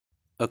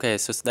Okay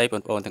សួស្តីប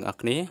ងប្អូនទាំងអស់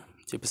គ្នា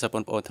ជាពិសេសប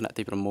ងប្អូនថ្នាក់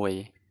ទី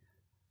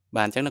6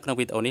បាទអញ្ចឹងនៅក្នុង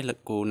វីដេអូនេះលោក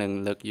គ្រូនឹង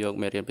លើកយក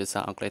មេរៀនភាសា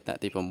អង់គ្លេសថ្នាក់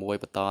ទី6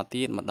បន្ត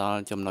ទៀតមកដល់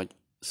ចំណុច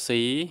C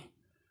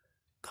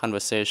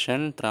conversation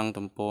ត្រង់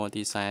ទំព័រ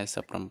ទី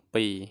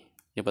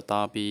47យើងបន្ត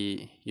ពី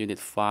Unit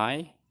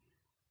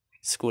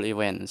 5 School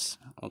Events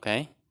អូខេ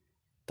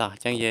តោះអ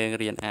ញ្ចឹងយើង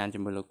រៀនអានជា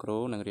មួយលោកគ្រូ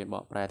និងរៀនប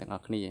កប្រែទាំងអ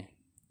ស់គ្នា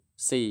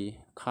C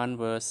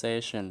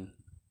conversation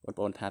បង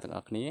ប្អូនថាទាំងអ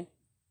ស់គ្នា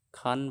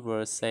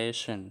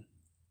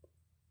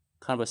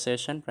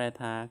conversation ប្រែ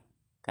ថា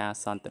ការ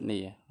សន្ទនា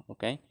អូ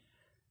ខេ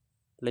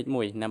លេខ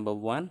1 number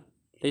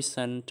 1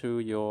 listen to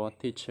your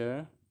teacher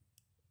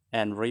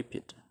and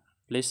repeat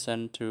listen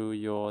to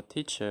your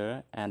teacher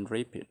and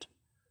repeat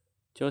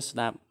ចូលស្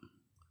ដាប់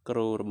គ្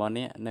រូរបស់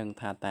អ្នកនិង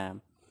ថាតាម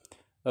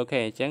អូខេ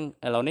អញ្ចឹង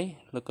ឥឡូវនេះ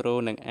លោកគ្រូ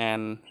នឹងអាន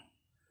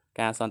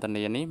ការសន្ទ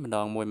នានេះម្ដ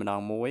ងមួយ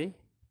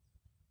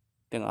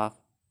ទាំងអស់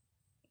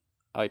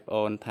ឲ្យបងប្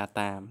អូនថា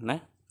តាមណា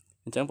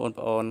អញ្ចឹងបង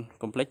ប្អូន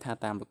កុំភ្លេចថា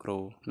តាមលោកគ្រូ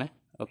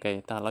ណាអូខេ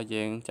តោះឥឡូវ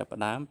យើងចាប់ផ្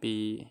ដើមពី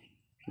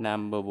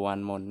number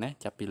 1 មុនណា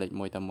ចាប់ពីលេខ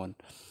1តមុន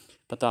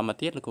បន្តមក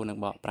ទៀតលោកគ្រូនឹង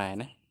បកប្រែ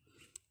ណា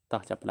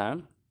តោះចាប់ផ្ដើម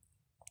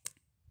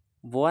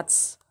What's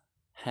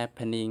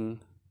happening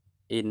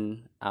in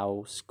our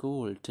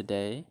school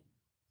today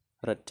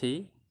Rati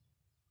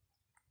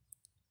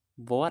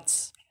What's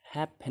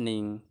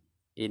happening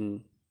in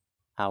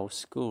our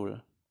school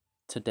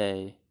today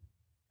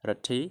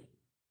Rati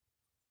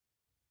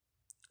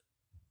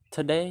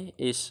Today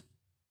is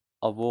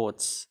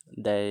awards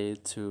day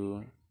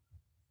to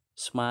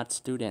smart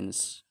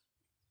students.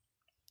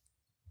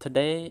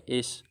 Today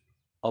is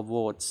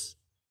awards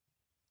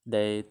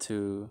day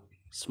to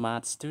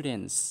smart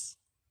students.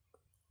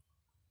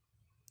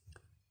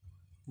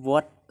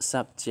 What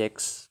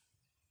subjects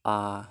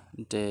are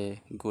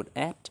they good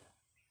at?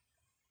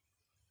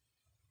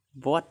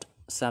 What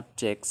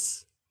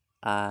subjects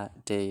are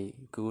they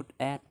good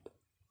at?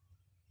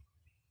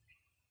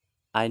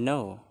 I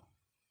know.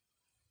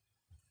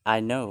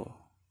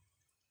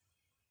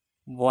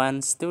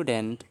 One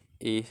student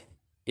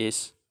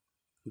is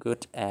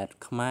good at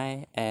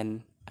Khmer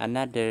and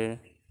another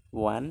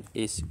one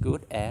is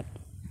good at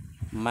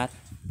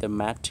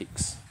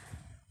mathematics.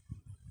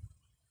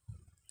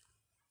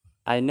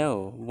 I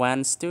know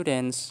one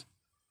student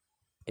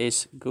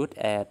is good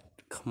at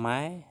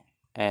Khmer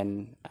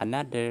and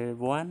another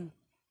one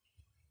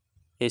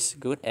is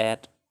good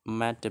at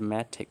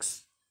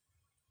mathematics.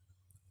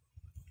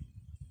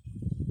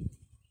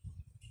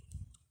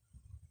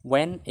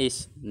 When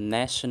is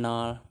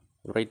National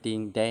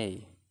Reading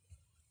Day?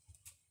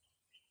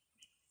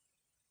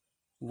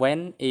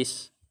 When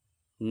is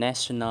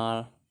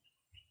National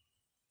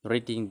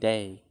Reading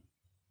Day?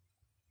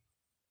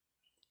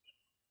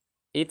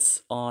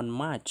 It's on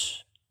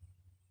March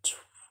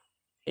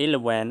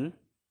 11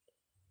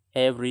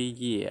 every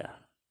year.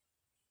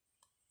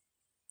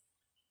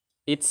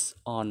 It's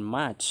on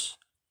March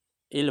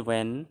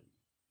 11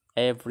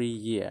 every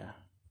year.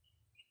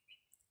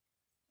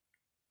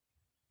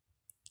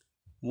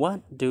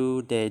 What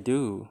do they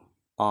do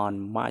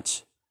on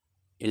March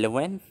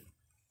 11th?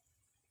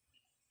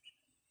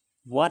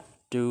 What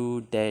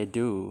do they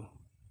do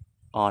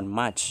on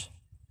March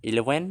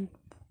 11th?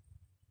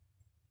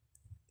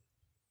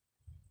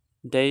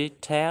 They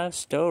tell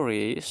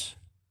stories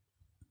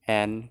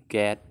and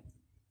get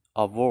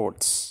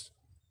awards.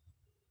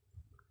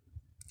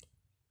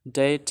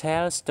 They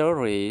tell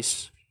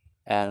stories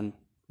and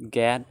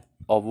get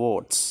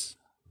awards.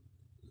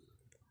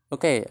 អូ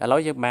ខេឥឡូ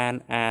វយើងបាន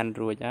អាន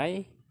រួចហើយ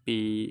ពី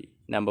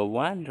number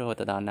 1 រហូ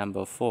តដល់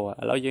number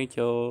 4ឥឡូវយើង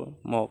ចូល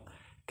មក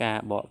ការ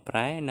បកប្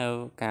រែនៅ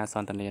ការស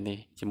ន្ទនានេះ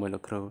ជាមួយលោ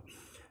កគ្រូ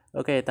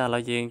អូខេតោះឥឡូ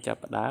វយើងចាប់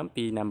ផ្ដើម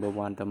ពី number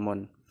 1 ទៅមុន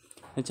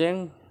អញ្ចឹង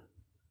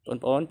បង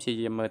ប្អូនព្យា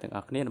យាមមើលទាំងអ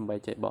ស់គ្នាដើម្បី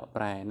ចេះបក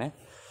ប្រែណា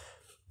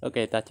អូ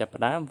ខេតោះចាប់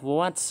ផ្ដើម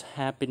What's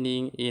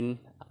happening in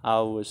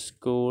our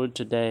school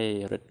today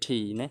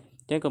Rati ណា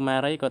អញ្ចឹងកុមា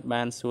រីគាត់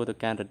បានសួរទៅ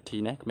កាន់ Rati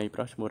ណាក្មេងប្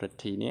រុសឈ្មោះ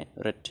Rati នេះ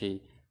Rati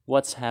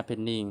What's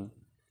happening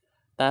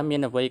តើមា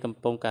នអ្វីកំ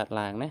ពុងកើត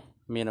ឡើងណា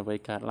មានអ្វី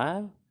កើតឡើ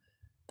ង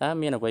តើ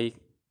មានអ្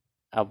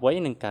វី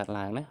នឹងកើត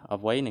ឡើងណា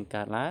អ្វីនឹង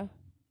កើតឡើង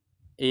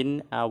in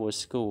our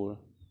school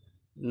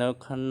នៅ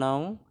ក្នុង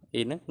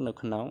in នៅ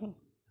ក្នុង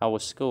our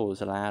school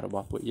សាលារប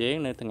ស់ពួកយើង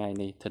នៅថ្ងៃ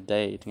នេះ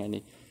today ថ្ងៃ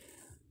នេះ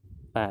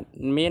បាទ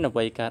មានអ្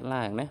វីកើត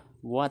ឡើងណា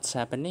What's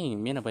happening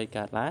មានអ្វី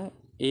កើតឡើង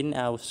in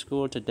our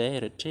school today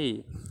Rati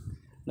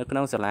នៅក្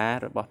នុងសាលា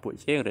របស់ពួក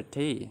យើង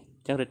Rati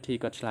អញ្ចឹង Rati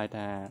គាត់ឆ្លើយ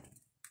ថា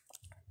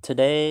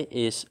Today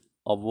is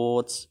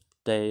awards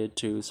day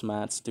to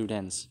smart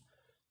students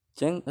អញ្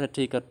ចឹង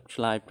Rati ក៏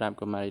ឆ្លើយប្រាប់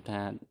កុមារី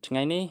ថាថ្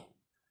ងៃនេះ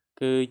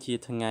គឺជា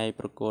ថ្ងៃ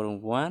ប្រគល់រ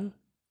ង្វាន់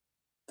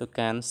ទៅ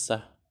កាន់សិ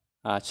ស្ស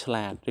ឆ្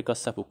លាតឬក៏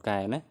សិស្សពូកែ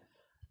ណា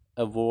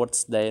awards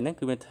day ហ្នឹង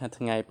គឺមានថា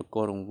ថ្ងៃប្រគ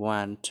ល់រង្វា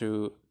ន់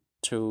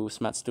to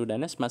smart student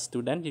ណា smart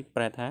student គឺ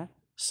ប្រែថា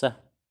សិស្ស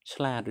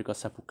ឆ្លាតឬក៏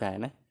សិស្សពូកែ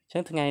ណាអញ្ចឹ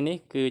ងថ្ងៃនេះ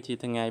គឺជា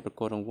ថ្ងៃប្រ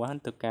គល់រង្វាន់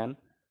ទៅកាន់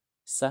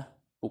សិស្ស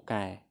ពូ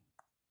កែ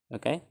អូ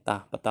ខេតោះ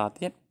បន្ត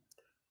ទៀត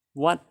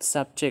What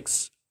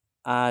subjects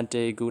are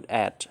they good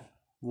at?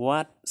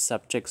 What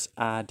subjects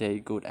are they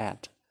good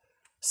at?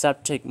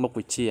 subject មុខ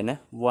វិជ្ជាណា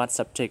what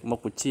subject មុខ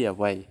វិជ្ជាអ្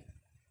វី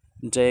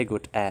they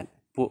good at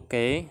ពួក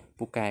គេ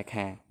ពូកែ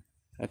ខាង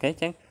អូខេអ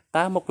ញ្ចឹង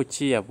តើមុខវិជ្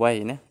ជាអ្វី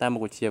ណាតើមុ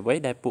ខវិជ្ជាអ្វី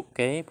ដែលពួក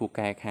គេពូ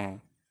កែខាង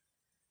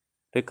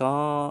ឬក៏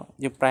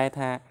យើងប្រែ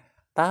ថា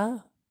តើ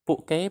ពួក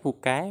គេពូ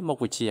កែមុខ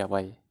វិជ្ជាអ្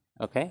វី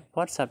អូខេ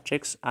what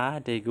subjects are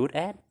they good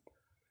at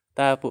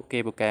តើពួកគេ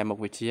ពូកែមុខ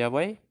វិជ្ជាអ្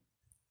វី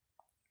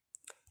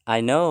I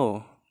know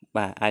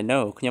បាទ I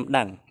know ខ្ញុំ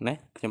ដឹងណា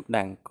ខ្ញុំ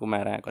ដឹងកុមា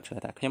រាគាត់ឆ្លើ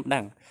យថាខ្ញុំដឹ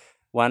ង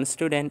one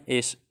student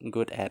is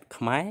good at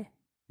ខ្មែរ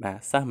បាទ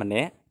សិស្សម្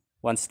នាក់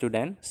one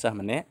student សិស្ស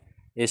ម្នាក់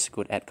is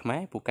good at ខ្មែ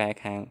រពូកែ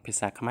ខាងភា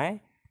សាខ្មែរ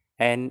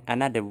and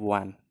another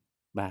one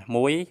បាទ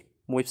មួ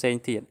យផ្សេង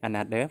ទៀត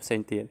another ផ្សេ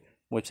ងទៀត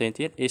មួយផ្សេង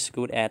ទៀត is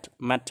good at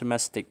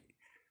mathematics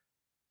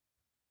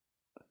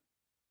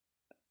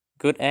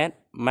good at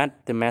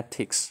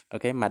mathematics អូ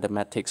ខេ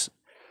mathematics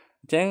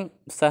អញ្ចឹង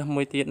សិស្ស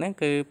មួយទៀតហ្នឹង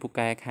គឺពូ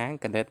កែខាង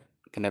គណិត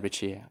វិទ្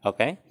យាអូ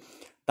ខេ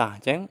តោះអ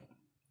ញ្ចឹង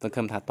សង្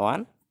ឃឹមថាតា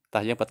ន់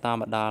តោះយើងបន្តម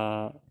កដល់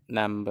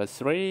number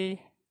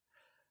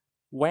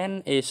 3 when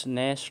is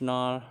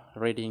national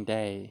reading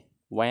day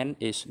when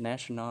is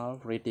national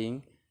reading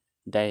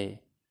day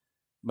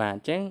បាទអ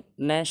ញ្ចឹង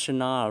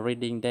national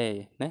reading day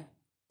ណា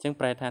អញ្ចឹង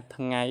ប្រែថា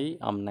ថ្ងៃ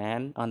អំណាន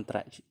អន្តរ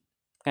ជាតិ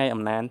ថ្ងៃ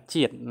អំណាន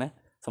ជាតិណា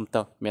សំ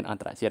ទោសមានអន្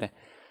តរជាតិទេ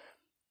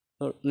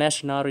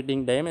national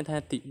reading day មានថា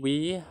ទិវា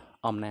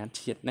អំណាន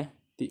ជាតិណា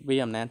ទិវា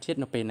អំណានជាតិ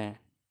នៅពេលណា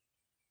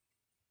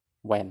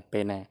when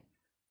ពេលណា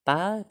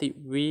តើទិ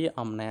វា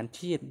អំណាន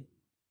ជាតិ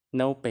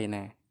នៅពេល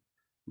ណា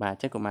បាទអ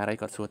ញ្ចឹងកុមារី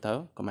គាត់សួរទៅ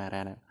កុមា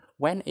រាណា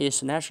when is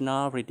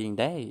national reading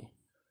day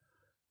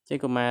ចឹង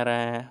កុមា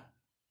រា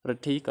រិ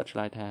ទ្ធីគាត់ឆ្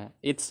លើយថា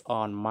it's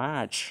on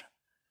March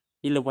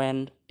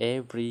 11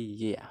 every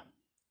year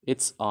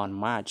it's on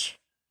March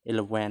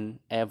 11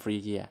 every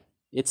year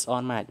it's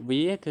on March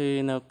វាគឺ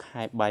នៅ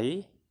ខែ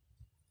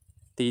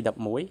3ទី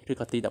11ឬ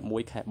ក៏ទី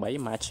11ខែ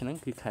3 March ហ្នឹង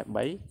គឺខែ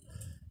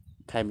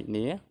3ខែមិនិ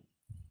នា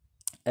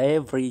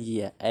every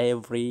year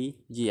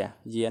year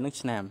ហ្នឹង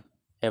ឆ្នាំ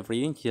every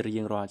ជា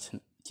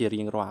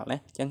រៀងរាល់ណា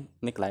អញ្ចឹង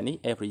នៅកន្លែងនេះ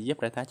every year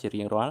ប្រែថាជា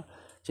រៀងរាល់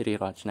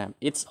ឆ្នាំ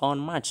it's on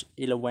March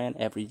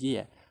 11 every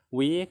year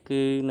វា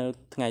គឺនៅ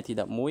ថ្ងៃទី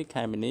11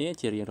ខែមីនា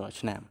ជារៀងរាល់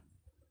ឆ្នាំ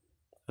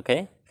អូខេ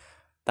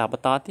តើប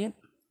ន្តទៀត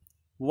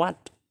what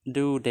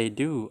do they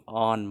do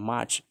on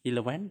March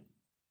 11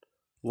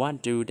 what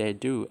do they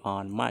do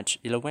on March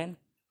 11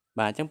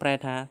 បាទអញ្ចឹងប្រែ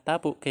ថាតើ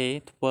ពួកគេ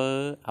ធ្វើ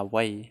អ្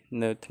វី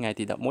នៅថ្ងៃ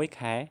ទី11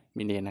ខែ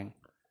មីនាហ្នឹង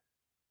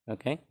អូ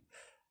ខេ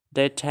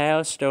they tell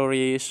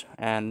stories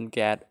and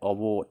get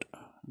award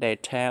they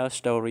tell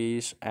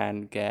stories and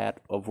get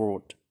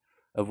awards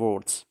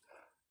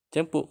អញ្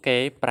ចឹងពួកគេ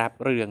ប្រាប់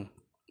រឿង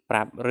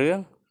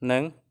និ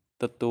ង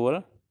ទទួល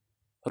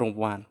រង្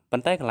វាន់ប៉ុ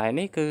ន្តែកន្លែង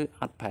នេះគឺ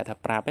អត់ប្រែថា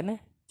ប្រាប់ទេណា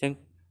អញ្ចឹង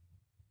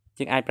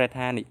ជាងអាចប្រែ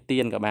ថានិទា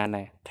នក៏បាន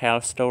ដែរ tell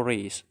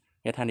stories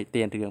គេថានិ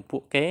ទានរឿងពួ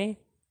កគេ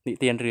និ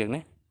ទានរឿង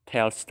ណា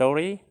tell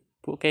story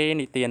ពួកគេ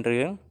និទាន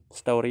រឿង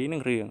story នឹ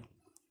ងរឿង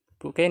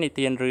ពួកគេនិ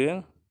ទានរឿង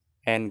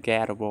and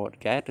get award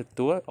get ទ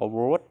ទួល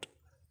award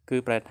គឺ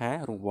ប្រែថា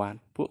រង្វាន់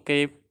ពួកគេ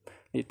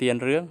និទាន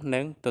រឿង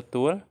និងទ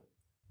ទួល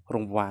រ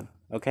ង្វាន់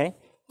អូខេ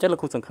ចឹងលោក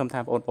គ្រូសង្ឃឹមថា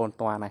បងប្អូន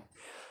តាន់ហើយ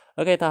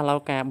អូខេតោះឥឡូវ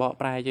ការបក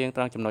ប្រែយើងត្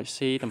រង់ចំណុច C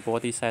ទំព័រ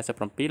ទី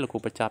47លោកគ្រូ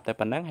បញ្ចប់តែ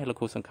ប៉ុណ្ណឹងហើយលោក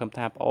គ្រូសង្ឃឹម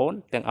ថាបងប្អូន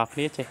ទាំងអស់គ្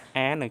នាចេះ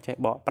អាននិងចេះ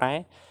បកប្រែ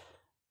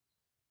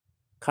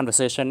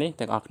conversation នេះ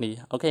ទាំងអស់គ្នា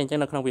អូខេអញ្ចឹង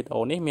នៅក្នុងវីដេ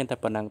អូនេះមានតែ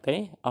ប៉ុណ្្នឹងទេ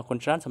អរគុណ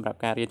ច្រើនសម្រាប់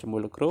ការរៀនជាមួយ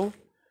លោកគ្រូ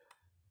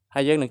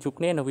ហើយយើងនឹងជួប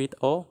គ្នានៅវីដេ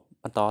អូ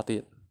បន្តទៀ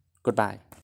ត Goodbye